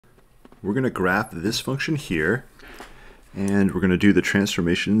we're going to graph this function here, and we're going to do the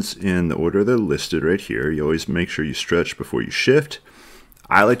transformations in the order they're listed right here. You always make sure you stretch before you shift.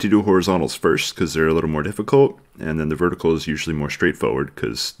 I like to do horizontals first because they're a little more difficult, and then the vertical is usually more straightforward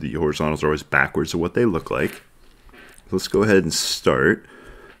because the horizontals are always backwards of what they look like. Let's go ahead and start.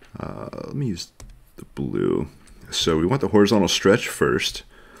 Let me use the blue. So we want the horizontal stretch first.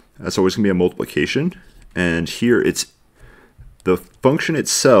 That's always going to be a multiplication, and here it's the function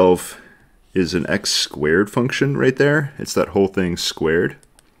itself is an x squared function right there. It's that whole thing squared.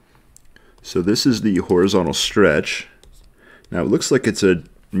 So this is the horizontal stretch. Now it looks like it's a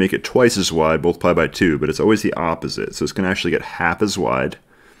make it twice as wide, multiply by 2, but it's always the opposite. So it's going to actually get half as wide.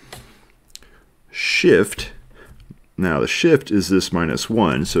 Shift. Now the shift is this minus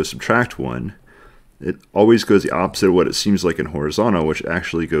 1, so subtract 1. It always goes the opposite of what it seems like in horizontal, which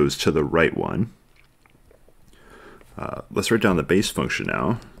actually goes to the right one. Let's write down the base function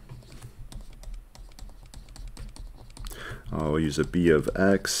now. I'll use a b of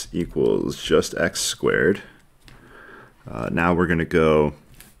x equals just x squared. Now we're going to go,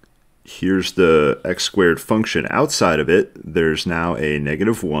 here's the x squared function. Outside of it, there's now a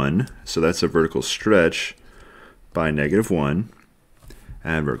 -1, so that's a vertical stretch by -1.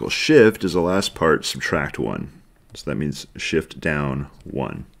 And vertical shift is the last part, subtract 1. So that means shift down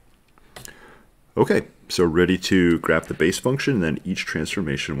 1. Okay, so ready to graph the base function, and then each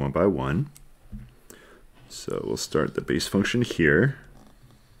transformation one by one. So we'll start the base function here.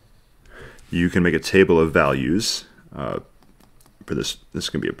 You can make a table of values. For this is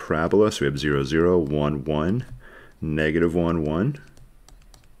going to be a parabola, so we have 0, 0, 1, 1, -1, 1.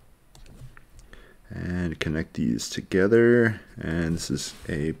 And connect these together, and this is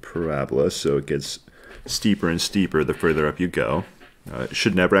a parabola, so it gets steeper and steeper the further up you go. It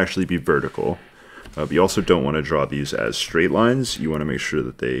should never actually be vertical, but you also don't want to draw these as straight lines. You want to make sure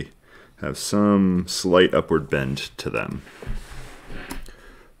that they have some slight upward bend to them.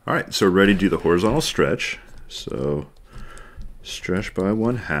 All right, so we're ready to do the horizontal stretch. So stretch by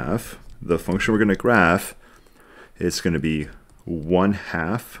 1/2. The function we're going to graph, it's going to be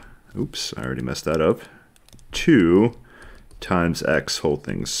 1/2. Oops, I already messed that up. 2 times x whole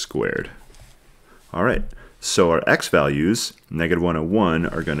thing squared. All right, so our x values, -1 and 1,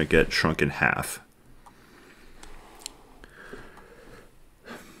 are going to get shrunk in half.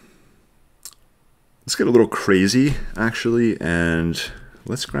 Let's get a little crazy, actually, and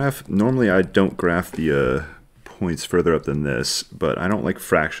let's graph. Normally I don't graph the points further up than this, but I don't like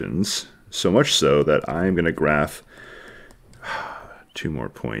fractions, so much so that I'm going to graph 2 more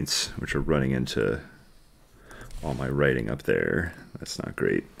points, which are running into all my writing up there. That's not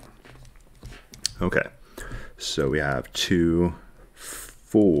great. Okay, so we have 2,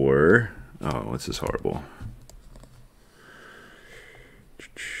 4. Oh, what's this horrible?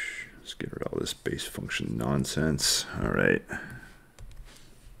 Let's get rid of all this base function nonsense. All right.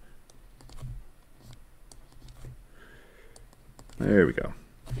 There we go.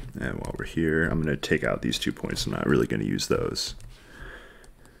 And while we're here, I'm going to take out these 2 points. I'm not really going to use those.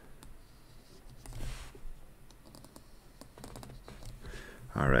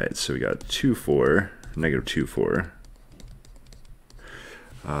 All right, so we got 2, 4, -2, 4.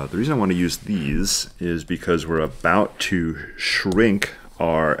 The reason I want to use these is because we're about to shrink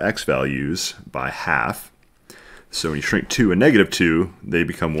our x values by half. So when you shrink 2 and -2, they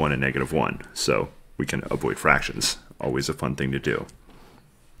become 1 and -1. So we can avoid fractions. Always a fun thing to do.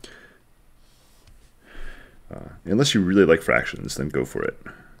 Unless you really like fractions, then go for it.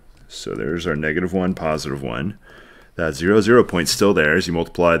 So there's our -1, +1. That 0, 0 point's still there as you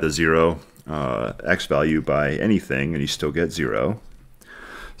multiply the 0 x value by anything, and you still get 0.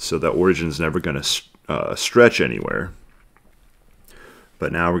 So the origin's never going to stretch anywhere.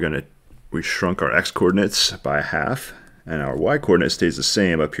 But now we shrunk our x coordinates by half, and our y coordinate stays the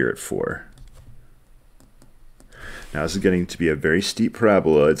same up here at 4. Now this is getting to be a very steep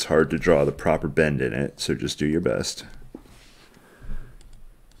parabola. It's hard to draw the proper bend in it, so just do your best.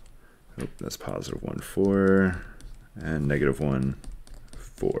 Oh, that's +1, 4. And -1,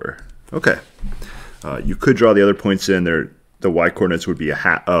 4. Okay. You could draw the other points in there. The y coordinates would be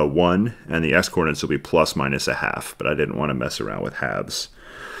 1, and the x coordinates will be ±1/2. But I didn't want to mess around with halves,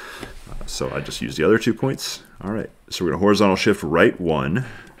 so I just used the other 2 points. All right. So we're going to horizontal shift right 1.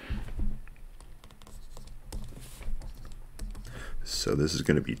 So this is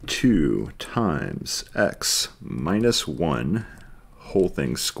going to be 2 times x -1 whole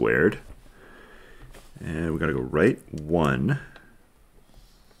thing squared. And we're going to go right 1.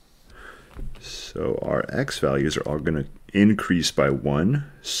 So our x values are all going to increase by 1.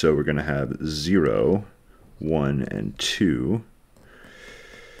 So we're going to have 0, 1, and 2.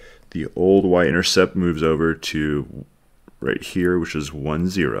 The old y-intercept moves over to right here, which is 1,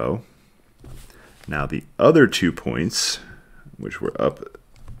 0. Now the other 2 points, which were up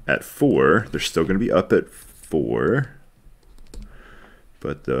at 4, they're still going to be up at 4,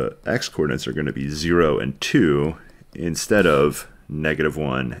 but the x-coordinates are going to be 0 and 2 instead of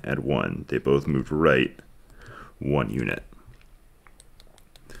 -1 and 1. They both moved right 1 unit.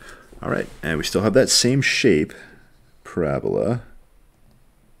 All right, and we still have that same shape, parabola.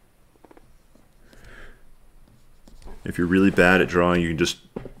 If you're really bad at drawing, you can just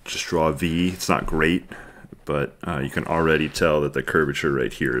draw a V. It's not great, but you can already tell that the curvature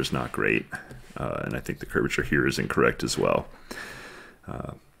right here is not great. And I think the curvature here is incorrect as well.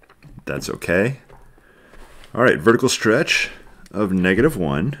 That's okay. All right, vertical stretch of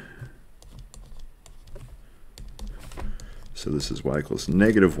 -1. So this is y equals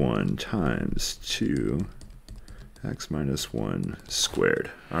 -1 times 2x minus 1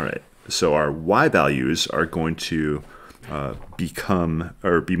 squared. All right, so our y values are going to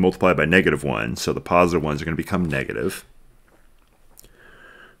be multiplied by -1. So the positive ones are going to become negative.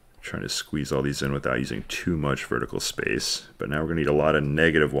 Trying to squeeze all these in without using too much vertical space. But now we're going to need a lot of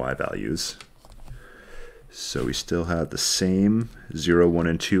negative y values. So we still have the same 0, 1,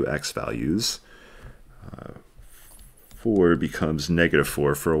 and 2 x values. 4 becomes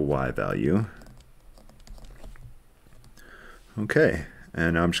 -4 for a y value. Okay,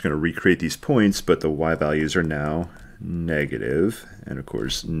 and now I'm just going to recreate these points, but the y values are now negative, and of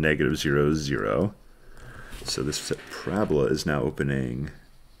course -0 is 0. So this parabola is now opening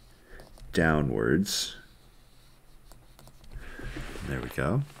downwards. There we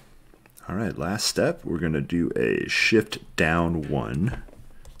go. All right, last step, we're going to do a shift down 1.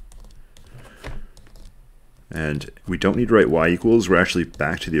 And we don't need to write y equals. We're actually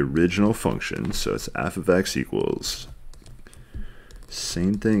back to the original function. So it's f of x equals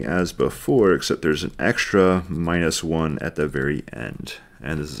same thing as before, except there's an extra -1 at the very end.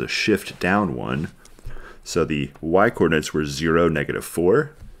 And this is a shift down 1. So the y coordinates were 0,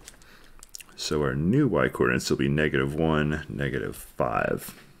 -4. So our new y coordinates will be -1,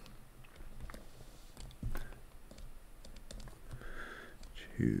 -5.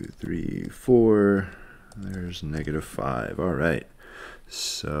 2, 3, 4. There's -5. All right.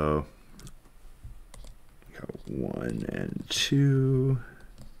 So got 1 and 2.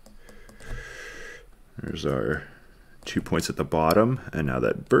 There's our 2 points at the bottom. And now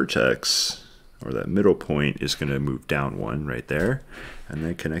that vertex, or that middle point, is going to move down 1 right there. And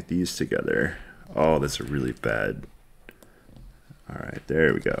then connect these together. Oh, that's a really bad. All right,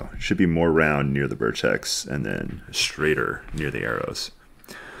 there we go. It should be more round near the vertex and then straighter near the arrows.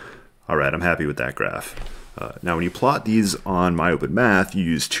 All right, I'm happy with that graph. Now when you plot these on MyOpenMath, you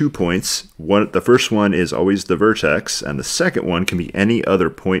use 2 points. The first one is always the vertex, and the second one can be any other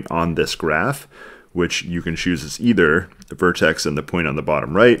point on this graph, which you can choose as either the vertex and the point on the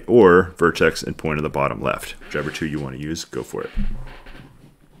bottom right, or vertex and point on the bottom left. Whichever two you want to use, go for it.